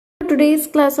today's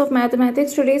class of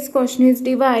mathematics, today's question is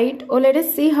divide, or let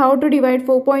us see how to divide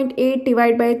 4.8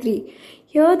 divided by 3.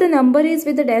 Here the number is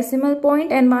with a decimal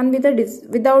point and one with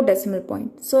without decimal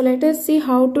point. So let us see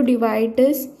how to divide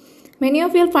this. Many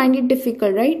of you will find it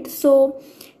difficult, right? So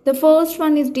the first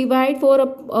one is divide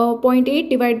 4.8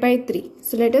 divided by 3.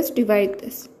 So let us divide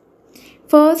this.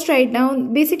 First write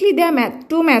down, basically there are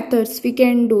two methods we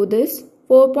can do this.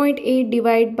 4.8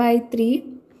 divided by 3.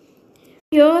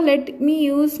 Here let me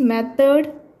use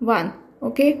method 1.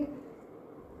 Okay,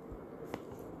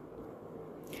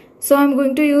 so I'm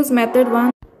going to use method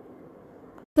 1.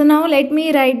 So now let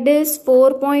me write this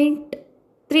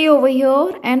 4.3 over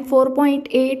here and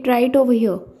 4.8 right over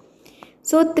here.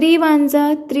 So 3 ones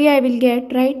are 3 I will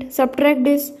get, right? Subtract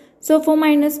this. So 4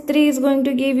 minus 3 is going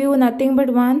to give you nothing but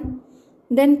 1.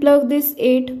 Then plug this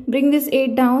 8, bring this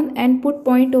 8 down and put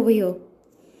point over here.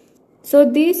 So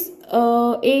this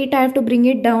 8 I have to bring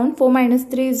it down. 4 minus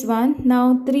 3 is 1.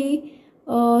 Now 3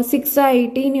 6 are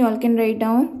 18. You all can write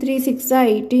down 3 6 are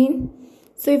 18.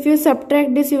 So if you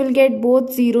subtract this, you will get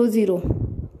both 0 0.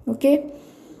 Okay,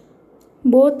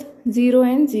 both 0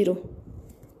 and 0.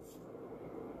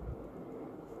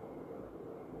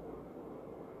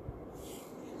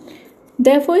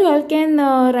 Therefore you all can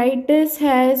write this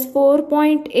as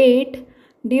 4.8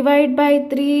 divided by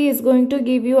 3 is going to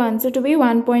give you answer to be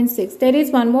 1.6. There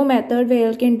is one more method where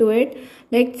you can do it,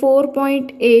 like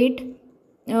 4.8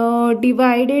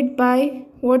 divided by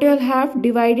what you will have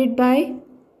divided by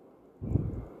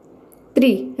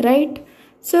 3, right?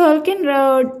 So you all can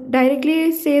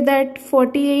directly say that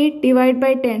 48 divided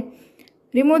by 10.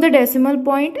 Remove the decimal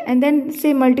point and then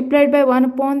say multiplied by 1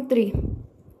 upon 3.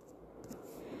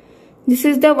 This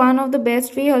is the one of the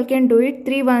best way you all can do it.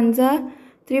 3 ones are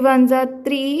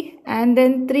 3 and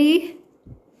then 3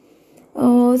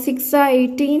 6 are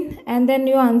 18 and then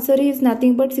your answer is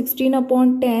nothing but 16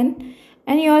 upon 10,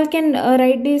 and you all can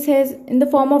write this as in the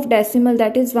form of decimal,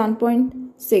 that is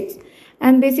 1.6,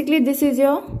 and basically this is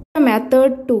your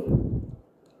method 2.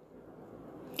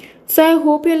 So I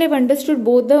hope you all have understood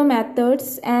both the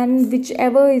methods, and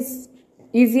whichever is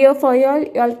easier for you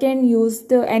all can use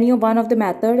any one of the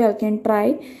method, you all can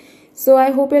try. So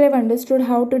I hope you have understood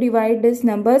how to divide these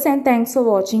numbers, and thanks for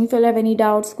watching. If you have any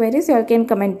doubts, queries, you all can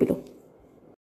comment below.